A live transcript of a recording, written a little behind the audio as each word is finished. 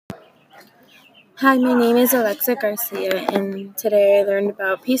Hi, my name is Alexa Garcia, and today I learned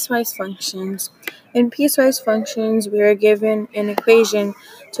about PieceWise Functions. In PieceWise Functions, we are given an equation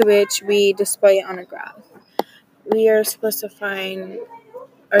to which we display it on a graph. We are supposed to find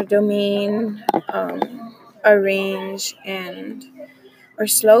our domain, our range, and our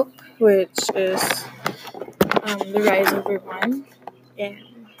slope, which is the rise over 1. And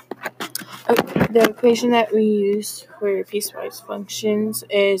the equation that we use for PieceWise Functions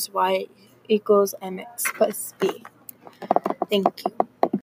is y equals mx plus b. Thank you.